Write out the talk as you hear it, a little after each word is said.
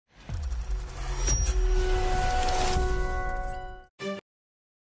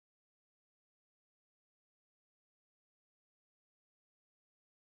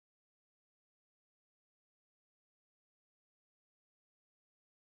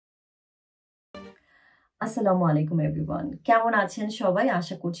আসসালামু আলাইকুম এভরিওয়ান, কেমন আছেন সবাই?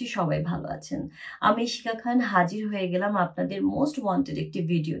 আশা করছি সবাই ভালো আছেন। আমি শিখা খান হাজির হয়ে গেলাম আপনাদের মোস্ট ওয়ান্টেড একটি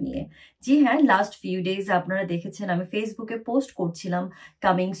ভিডিও নিয়ে। জি হ্যাঁ, লাস্ট ফিউ ডেজ আপনারা দেখেছেন আমি ফেসবুকে পোস্ট করছিলাম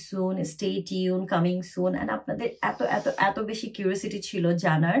coming soon, stay tune, coming soon. And আপনাদের এত এত এত বেশি কিউরিওসিটি ছিল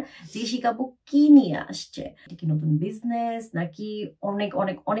জানার যে শিকাপু কি নিয়ে আসছে, এটা কি নতুন বিজনেস নাকি অনেক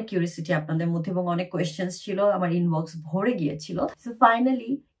অনেক অনেক কিউরিওসিটি আপনাদের মধ্যে এবং অনেক কোয়েশ্চেন্স ছিল, আমার ইনবক্স ভরে গিয়েছিল। সো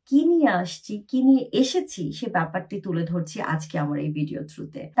ফাইনালি কি নিয়ে আসছি, কি নিয়ে এসেছি সে ব্যাপারটি তুলে ধরছি আজকে আমার এই ভিডিও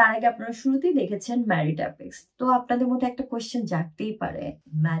থ্রুতে। তার আগে আপনারা শুরুতেই দেখেছেন ম্যারিড অ্যাপেক্স। তো আপনাদের মধ্যে একটা কোয়েশ্চেন জাগতেই পারে,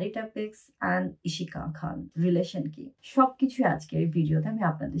 married apex and Ishika Khan relation কি? সবকিছু আজকে এই ভিডিওতে আমি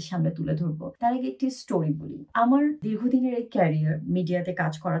আপনাদের সামনে তুলে ধরবো। তার আগে একটি স্টোরি বলি। আমার দীর্ঘদিনের এই ক্যারিয়ার, মিডিয়াতে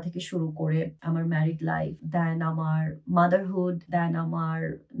কাজ করা থেকে শুরু করে আমার ম্যারিড লাইফ, দেন আমার মাদারহুড, দেন আমার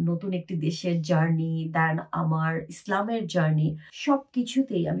নতুন একটি দেশের জার্নি, দেন আমার ইসলামের জার্নি,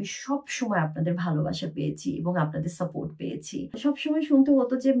 সবকিছুতেই আমি সব সময় আপনাদের ভালোবাসা পেয়েছি এবং আপনাদের সাপোর্ট পেয়েছি। সবসময় শুনতে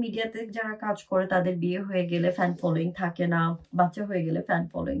হতো যে মিডিয়াতে যারা কাজ করে তাদের বিয়ে হয়ে গেলে ফ্যান ফলোয়িং থাকে না, বাচ্চা হয়ে গেলে ফ্যান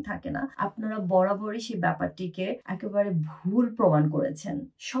ফলোয়িং থাকে না। আপনারা বরাবরই সেই ব্যাপারটিকে একেবারে ভুল প্রমাণ করেছেন।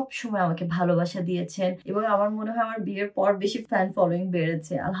 সব সময় আমাকে ভালোবাসা দিয়েছেন এবং আমার মনে হয় আমার বিয়ের পর বেশি ফ্যান ফলোয়িং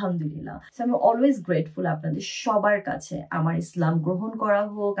বেড়েছে, আলহামদুলিল্লাহ। আমি অলওয়েজ গ্রেটফুল আপনাদের সবার কাছে। আমার ইসলাম গ্রহণ করা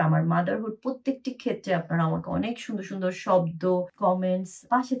হোক, আমার মাদারহুড, প্রত্যেকটি ক্ষেত্রে আপনারা আমাকে অনেক সুন্দর সুন্দর শব্দ, কমেন্টস,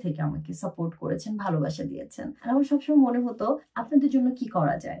 পাশে থেকে আমাকে সাপোর্ট করেছেন, ভালোবাসা দিয়েছেন। আর আমার সবসময় মনে হতো আপনাদের জন্য কি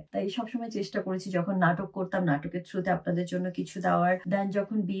করা যায়, তাই সবসময় চেষ্টা করেছি যখন নাটক করতাম নাটকের থ্রুতে আপনাদের জন্য কিছু দেওয়ার। দেন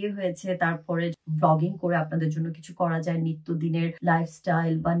যখন বিয়ে হয়েছে তারপরে ব্লগিং করে আপনাদের জন্য কিছু করা যায়, নিত্যদিনের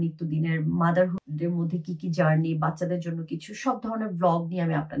লাইফস্টাইল বা নিত্যদিনের মাদারহুডের মধ্যে কি কি জার্নি, বাচ্চাদের জন্য কিছু, সব ধরনের ব্লগ নিয়ে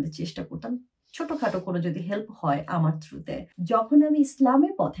আমি আপনাদের চেষ্টা করতাম ছোটখাটো কোনো যদি হেল্প হয় আমার থ্রুতে। যখন আমি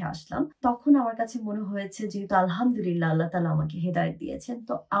ইসলামের পথে আসলাম তখন আমার কাছে মনে হয়েছে যেহেতু আলহামদুলিল্লাহ আল্লাহ তাআলা আমাকে হেদায়েত দিয়েছেন,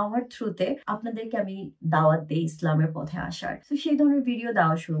 তো আমার থ্রুতে আপনাদেরকে আমি দাওয়াত দেই ইসলামের পথে আসার। তো সেই ধরনের ভিডিও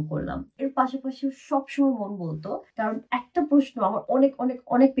দেওয়া শুরু করলাম। এর পাশাপাশি সবসময় মন বলতো, কারণ একটা প্রশ্ন আমার অনেক অনেক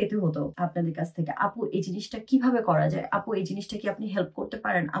অনেক পেতে হতো আপনাদের কাছ থেকে, আপু এই জিনিসটা কিভাবে করা যায়, আপু এই জিনিসটা কি আপনি হেল্প করতে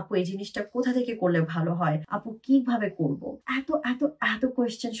পারেন, আপু এই জিনিসটা কোথা থেকে করলে ভালো হয়, আপু কিভাবে করব। এত এত এত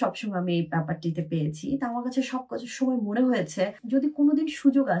কোয়েশ্চেন সবসময় আমি এই ব্যাপারটিতে পেয়েছি। তা আমার কাছে সব সময় মনে হয়েছে যদি কোনোদিন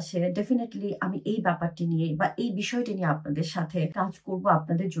সুযোগ আসে ডেফিনেটলি আমি এই ব্যাপারটি নিয়ে বা এই বিষয়টি নিয়ে আপনাদের সাথে কাজ করব,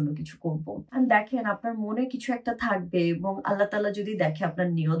 আপনাদের জন্য কিছু করব। আর দেখেন আপনার মনে কিছু একটা থাকবে এবং আল্লাহ তাআলা যদি দেখে আপনার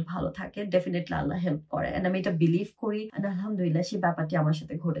নিয়ত ভালো থাকে, ডেফিনেটলি আল্লাহ হেল্প করে। এন্ড আমি এটা বিলিভ করি, এন্ড আলহামদুলিল্লাহ সেই ব্যাপারটি আমার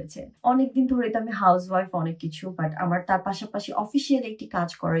সাথে ঘটেছে। অনেকদিন ধরে তো আমি হাউস ওয়াইফ অনেক কিছু, বাট আমার তার পাশাপাশি অফিসিয়াল একটি কাজ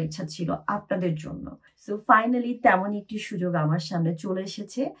করার ইচ্ছা ছিল আপনাদের জন্য। সো ফাইনালি তেমনই একটি সুযোগ আমার সামনে চলে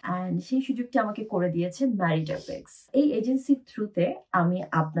এসেছে, অ্যান্ড সেই সুযোগটি আমাকে করে দিয়েছে ম্যারিড অ্যাপেক্স। এই এজেন্সির থ্রুতে আমি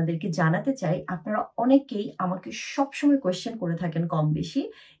আপনাদেরকে জানাতে চাই, আপনারা অনেকেই আমাকে সবসময় কোয়েশ্চেন করে থাকেন কম বেশি,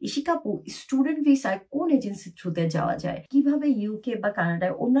 ইশিকাপু স্টুডেন্ট ভিসায় কোন এজেন্সির থ্রুতে যাওয়া যায়, কিভাবে ইউকে বা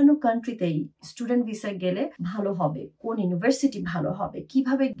কানাডায় অন্যান্য কান্ট্রিতেই স্টুডেন্ট ভিসায় গেলে ভালো হবে, কোন ইউনিভার্সিটি ভালো হবে,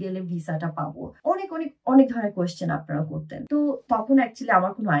 কিভাবে গেলে ভিসাটা পাবো, অনেক অনেক অনেক ধরনের কোয়েশ্চেন আপনারা করতেন। তো তখন অ্যাকচুয়ালি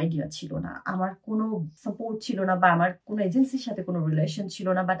আমার কোনো আইডিয়া ছিল না, আমার কোনো সাপোর্ট ছিল না, বা আমার কোনো এজেন্সির সাথে কোনো রিলেশন ছিল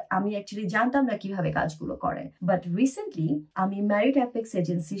না, বাট আমি অ্যাকচুয়ালি জানতাম না কিভাবে কাজগুলো করে। বাট রিসেন্টলি আমি ম্যারিড অ্যাপেক্স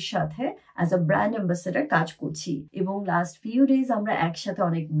এজেন্সির সাথে অ্যাজ আ ব্র্যান্ড অ্যাম্বাসেডর কাজ করছি এবং লাস্ট ফিউ ডেজ আমরা একসাথে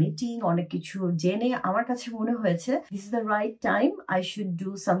অনেক মিটিং, অনেক কিছু জেনে আমার কাছে মনে হয়েছে this is the right time, I should do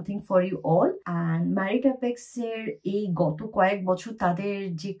something for you all. And married apex এর এই গত কয়েক বছর তাদের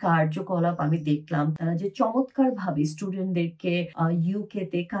যে কার্যকলাপ আমি দেখলাম, তারা যে চমৎকার ভাবে স্টুডেন্টদেরকে ইউকে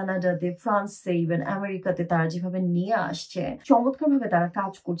তে, কানাডাতে, ফ্রান্সে, ইভেন আমেরিকাতে তারা যেভাবে নিয়ে আসছে, চমৎকার ভাবে তারা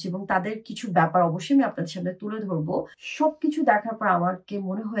কাজ করছে এবং তাদের কিছু ব্যাপার অবশ্যই আমি আপনাদের সামনে তুলে ধরবো। সবকিছু দেখার পর আমাকে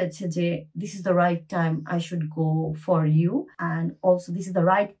মনে হয়েছে যে this is the right time, I should go for you, and also this is the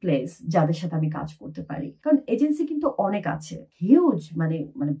right place যাদের সাথে আমি কাজ করতে পারি। কারণ এজেন্সি কিন্তু অনেক আছে, হিউজ, মানে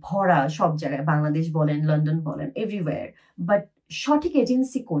মানে ভরা সব জায়গায়, বাংলাদেশ বলেন, লন্ডন বলেন, এভরিওয়্যার। বাট সঠিক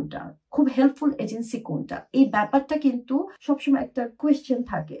এজেন্সি কোনটা, খুব হেল্পফুল এজেন্সি কোনটা, এই ব্যাপারটা কিন্তু সবসময় একটা কোয়েশ্চেন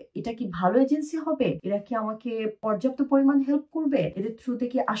থাকে। এটা কি ভালো এজেন্সি হবে, এরা কি আমাকে পর্যাপ্ত পরিমাণ হেল্প করবে, এদের থ্রুতে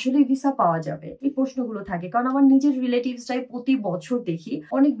কি আসলে ভিসা পাওয়া যাবে, এই প্রশ্নগুলো থাকে। কারণ আমার নিজের রিলেটিভসরাই প্রতি বছর দেখি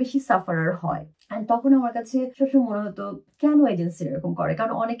অনেক বেশি সাফারার হয়। এন্ড তখন আমার কাছে সবসময় মনে হতো কেন এজেন্সি এরকম করে,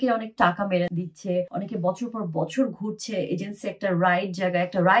 কারণ অনেকে অনেক টাকা মেরে দিচ্ছে, অনেকে বছর পর বছর ঘুরছে, এজেন্সি একটা রাইট জায়গায়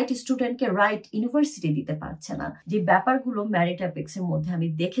একটা রাইট স্টুডেন্টকে রাইট ইউনিভার্সিটি দিতে পারছে না। যে ব্যাপারগুলো ম্যারিড অ্যাপেক্স এর মধ্যে আমি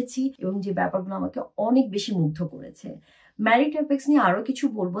দেখেছি এবং যে ব্যাপারগুলো আমাকে অনেক বেশি মুগ্ধ করেছে। ম্যারিটাপেক্স নিয়ে আরো কিছু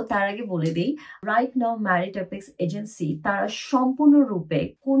বলবো, তার আগে বলে দিই রাইট নাও ম্যারিটাপেক্স এজেন্সি তারা সম্পূর্ণরূপে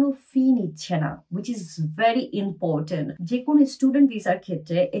কোনো ফি নিচ্ছে না, উইচ ইজ ভেরি ইম্পর্টেন্ট। যে কোনো স্টুডেন্ট ভিসার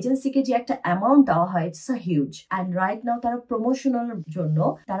ক্ষেত্রে এজেন্সিকে যে একটা অ্যামাউন্ট দেওয়া হয়, it's a huge. And right now তারা প্রমোশনাল জন্য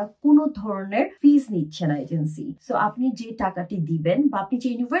তারা কোনো ধরনের ফিজ নিচ্ছে না এজেন্সি। সো আপনি যে টাকাটি দিবেন বা আপনি যে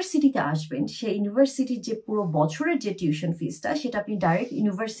ইউনিভার্সিটিতে আসবেন, সেই ইউনিভার্সিটির যে পুরো বছরের যে টিউশন ফিসটা সেটা আপনি ডাইরেক্ট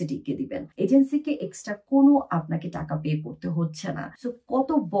ইউনিভার্সিটিকে দিবেন, এজেন্সিকে এক্সট্রা কোনো আপনাকে টাকা পে করতে হচ্ছে না। সো কত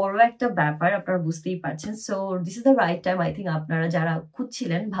বড় একটা ব্যাপার আপনারা বুঝতেই পারছেন। So this is the right time, I think আপনারা যারা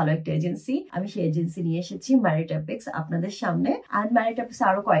খুঁজছিলেন ভালো একটা এজেন্সি, আমি সেই এজেন্সি নিয়ে এসেছি ম্যারিটাপেক্স আপনাদের সামনে। অ্যান্ড ম্যারিটাপেক্স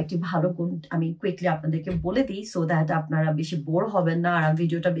আরো কয়েকটি ভালো গুণ আমি কুইকলি আপনাদেরকে বলে দিই, সো দ্যাট আপনারা বেশি বোর হবেন না, আর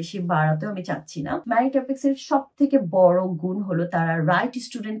ভিডিওটা বেশি বাড়াতেও আমি চাচ্ছি না। ম্যারিটাপেক্স এর সব থেকে বড় গুণ হলো তারা রাইট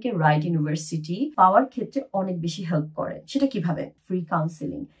স্টুডেন্টকে রাইট ইউনিভার্সিটি পাওয়ার ক্ষেত্রে অনেক বেশি হেল্প করে। সেটা কিভাবে? Free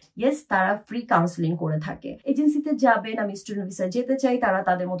counselling. ইয়েস, তারা ফ্রি কাউন্সিলিং করে থাকে। এজেন্সিতে যাবেন, আমি স্টুডেন্ট ভিসা যেতে চাই, তারা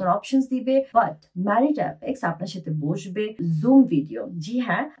তাদের মতন অপশনস দিবে, বাট ম্যারিটাপেক্স আপনার সাথে বসবে জুম ভিডিও। জি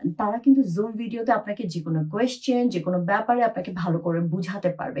হ্যাঁ, তারা কিন্তু জুম ভিডিওতে আপনাকে যে কোনো কোয়েশ্চেন, যে কোনো ব্যাপারে আপনাকে ভালো করে বুঝাতে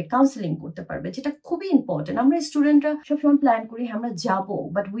পারবে, কাউন্সিলিং করতে পারবে, যেটা খুবই ইম্পর্টেন্ট। আমরা স্টুডেন্টরা সবসময় প্ল্যান করি আমরা যাবো,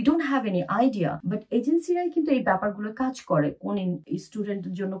 but we don't have any idea. But এজেন্সিরাই কিন্তু এই ব্যাপারগুলো কাজ করে, কোন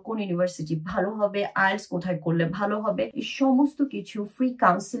স্টুডেন্টের জন্য কোন ইউনিভার্সিটি ভালো হবে, আইএলটিএস কোথায় করলে ভালো হবে, এই সমস্ত কিছু ফ্রি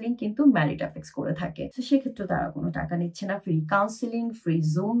কাউন্সিলিং কিন্তু ম্যারিটাপেক্স করে থাকে। তো সেক্ষেত্রে তারা কোনো টাকা নিচ্ছে না, free counselling, free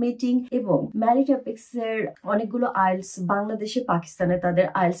zoom meeting. এবং ম্যারিটাপেক্স এর অনেকগুলো আইএলটিএস বাংলাদেশে, পাকিস্তানে তাদের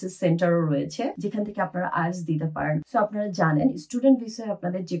আইএলটিএস এর সেন্টারও রয়েছে, যেখান থেকে আপনারা আইএলটিএস দিতে পারেন। তো আপনারা জানেন স্টুডেন্ট ভিসায়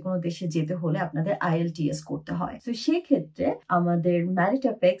আপনাদের যে কোনো দেশে যেতে হলে আপনাদের আইএলটিএস করতে হয়। তো সেক্ষেত্রে আমাদের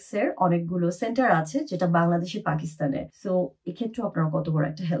ম্যারিটাপেক্স এর অনেকগুলো সেন্টার আছে, যেটা বাংলাদেশে, পাকিস্তানে। সো এক্ষেত্রে আপনারা কত বড়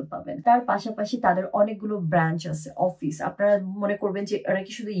একটা হেল্প পাবেন। তার পাশাপাশি তাদের অনেকগুলো ব্রাঞ্চ আছে, অফিস। আপনারা মনে করবেন যে এরা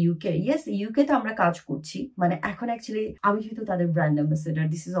কি শুধু ইউকে? ইয়েস, ইউকে তে আমরা কাজ করছি, মানে এখন অ্যাকচুয়ালি আমি যেহেতু তাদের brand ambassador,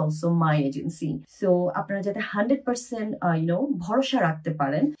 this is also my agency. So আপনারা যাতে 100% ভরসা রাখতে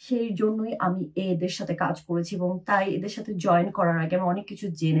পারেন, সেই জন্যই আমি এদের সাথে কাজ করেছি, এবং তাই এদের সাথে জয়েন করার আগে আমি অনেক কিছু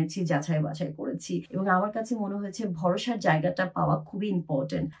জেনেছি, যাচাই বাছাই করেছি, এবং আমার কাছে মনে হয়েছে ভরসার জায়গাটা পাওয়া খুবই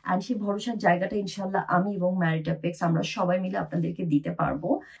ইম্পর্টেন্ট। অ্যান্ড সেই ভরসার জায়গাটা ইনশাল্লাহ আমি এবং ম্যারিটাপেক্স আমরা সবাই মিলে আপনাদেরকে দিতে পারবো।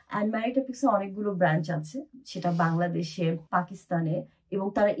 অ্যান্ড ম্যারিটাপেক্স এর অনেকগুলো ব্রাঞ্চ আছে, সেটা বাংলাদেশে, পাকিস্তানে, এবং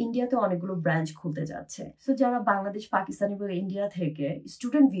তারা ইন্ডিয়াতে অনেকগুলো ব্রাঞ্চ খুলতে যাচ্ছে। সো যারা বাংলাদেশ, পাকিস্তান এবং ইন্ডিয়া থেকে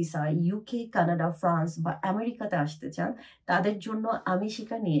student visa UK, Canada, France বা আমেরিকাতে আসতে চান, তাদের জন্য আমি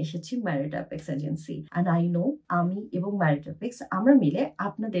সেখানে নিয়ে এসেছি ম্যারিটাপেক্স এজেন্সি। অ্যান্ড আই নো আমি এবং ম্যারিটাপেক্স আমরা মিলে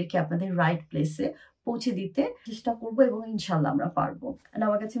আপনাদেরকে আপনাদের রাইট প্লেসে পৌঁছে দিতে চেষ্টা করব, এবং ইনশাল্লাহ আমরা পারবো।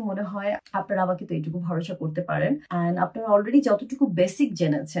 আমার কাছে মনে হয় আপনারা আমাকে তো এইটুকু ভরসা করতে পারেন। অ্যান্ড আপনারা অলরেডি যতটুকু বেসিক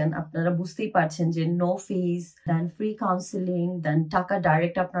জেনেছেন, আপনারা বুঝতেই পারছেন যে নো ফিজ, দেন ফ্রি কাউন্সিলিং, দেন টাকা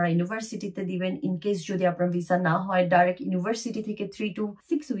ডাইরেক্ট আপনারা ইউনিভার্সিটিতে দিবেন। ইনকেস যদি আপনার ভিসা না হয়, ডাইরেক্ট ইউনিভার্সিটি থেকে 3 to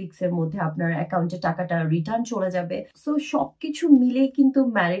 6 উইকস এর মধ্যে আপনার অ্যাকাউন্টে টাকাটা রিটার্ন চলে যাবে। সো সবকিছু মিলেই কিন্তু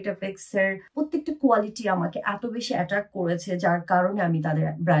ম্যারিটাপেক্স এর প্রত্যেকটা কোয়ালিটি আমাকে এত বেশি অ্যাট্রাক্ট করেছে, যার কারণে আমি তাদের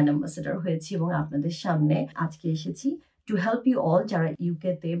ব্র্যান্ড অ্যাম্বাসেডর হয়েছি এবং আপনাদের সামনে আজকে এসেছি টু হেল্প ইউ অল যারা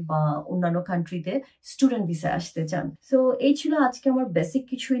ইউকে তে বা অন্যান্য কান্ট্রিতে স্টুডেন্ট ভিসা আসতে চান। সো এই ছিল আজকে আমার বেসিক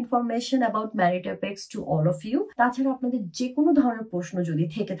কিছু information about ম্যারিটাপেক্স to all of you. তাছাড়া আপনাদের যে কোনো ধরনের প্রশ্ন যদি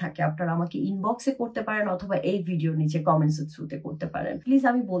থেকে থাকে, আপনারা আমাকে ইনবক্সে করতে পারেন, অথবা এই ভিডিওর নিচে কমেন্টস থ্রুতে করতে পারেন। প্লিজ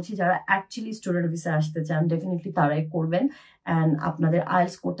আমি বলছি, যারা অ্যাকচুয়ালি স্টুডেন্ট ভিসা আসতে চান ডেফিনেটলি তারাই করবেন। অ্যান্ড আপনাদের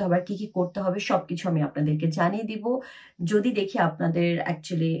আইএলটিএস করতে হবে, আর কি কি করতে হবে সবকিছু আমি আপনাদেরকে জানিয়ে দিব। যদি দেখি আপনাদের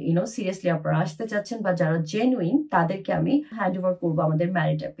অ্যাকচুয়ালি সিরিয়াসলি আপনারা আসতে চাচ্ছেন, বা যারা জেনুইন, তাদেরকে আমি হ্যান্ড ওভার করবো আমাদের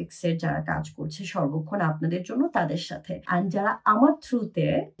ম্যারিটাপেক্স এর যারা কাজ করছে সর্বক্ষণ আপনাদের জন্য, তাদের সাথে। অ্যান্ড যারা আমার থ্রুতে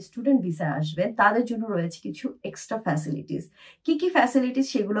স্টুডেন্ট ভিসা আসবে, তাদের জন্য রয়েছে কিছু এক্সট্রা ফ্যাসিলিটিস। কি কি ফ্যাসিলিটিস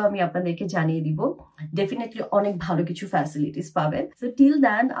সেগুলো আমি আপনাদেরকে জানিয়ে দিব। ডেফিনেটলি অনেক ভালো কিছু ফ্যাসিলিটিস পাবেন। সো টিল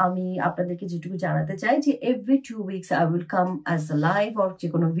দেন আমি আপনাদেরকে যেটুকু জানাতে চাই যে every 2 weeks I will come as a live or যে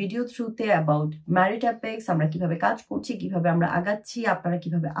কোনো ভিডিও থ্রুতে about ম্যারিটাপেক্স, আমরা কিভাবে কাজ করছি, কিভাবে আমরা আগাচ্ছি, আপনারা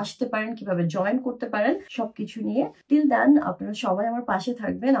কিভাবে আসতে পারেন, কিভাবে জয়েন করতে পারেন, সবকিছু নিয়ে। টিল দেন আপনারা সবাই আমার পাশে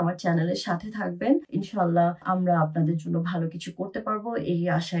থাকবেন, আমার চ্যানেলের সাথে থাকবেন। ইনশাল্লাহ আমরা আপনাদের জন্য ভালো কিছু করতে পারবো, এই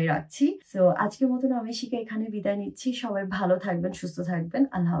আশায় রাখছি। সো আজকের মতন আমি শিখে এখানে বিদায় নিচ্ছি। সবাই ভালো থাকবেন, সুস্থ থাকবেন।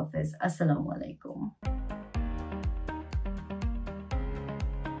 আল্লাহ হাফেজ, আসসালামু আলাইকুম।